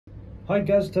Hi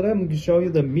guys, today I'm going to show you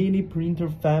the mini printer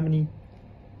family.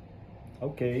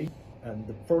 Okay, and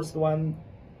the first one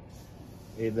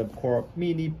is the Core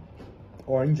Mini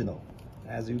Original.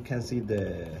 As you can see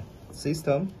the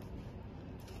system.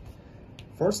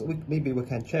 First, maybe we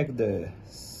can check the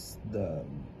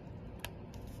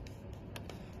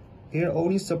here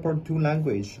only support 2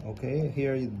 language. Okay,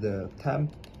 here is the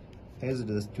temp, here's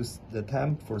the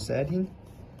temp for setting.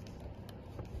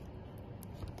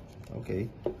 Okay,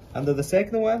 and the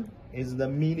second one is the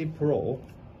Mini Pro.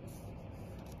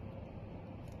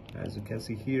 As you can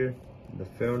see here, the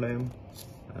file name,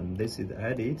 and this is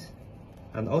edit,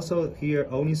 and also here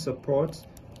only support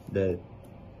the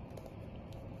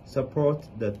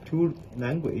 2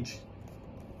 language,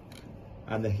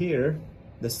 and here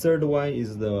the third one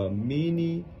is the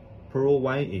Mini Pro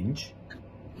 1-inch.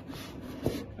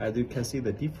 As you can see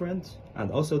the difference,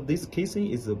 and also this casing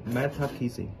is a meta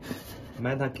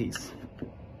case.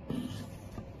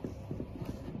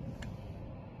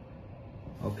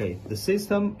 Okay, the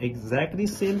system exactly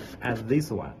same as this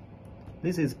one.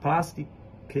 This is plastic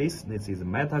case, this is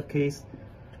metal case,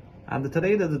 and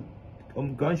today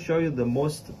I'm going to show you the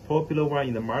most popular one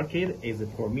in the market is the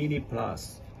Core Mini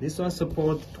Plus. This one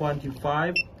supports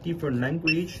 25 different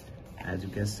language, as you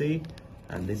can see,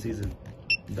 and this is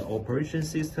the operation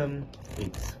system.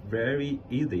 It's very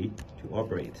easy to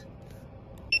operate.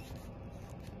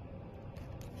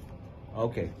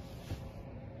 Okay,